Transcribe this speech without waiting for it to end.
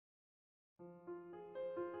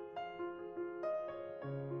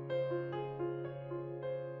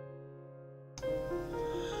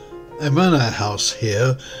A manor house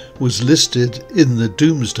here was listed in the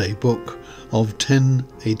Domesday Book of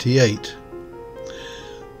 1088.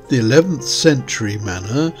 The 11th century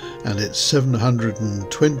manor and its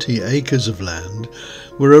 720 acres of land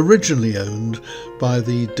were originally owned by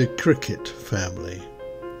the de Cricket family.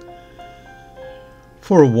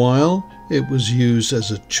 For a while it was used as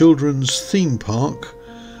a children's theme park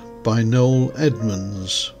by Noel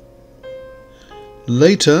Edmonds.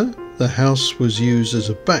 Later, the house was used as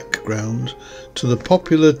a background to the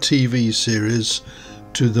popular TV series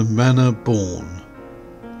To the Manor Born.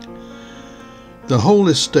 The whole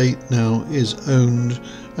estate now is owned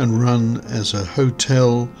and run as a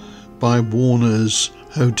hotel by Warner's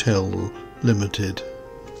Hotel Limited.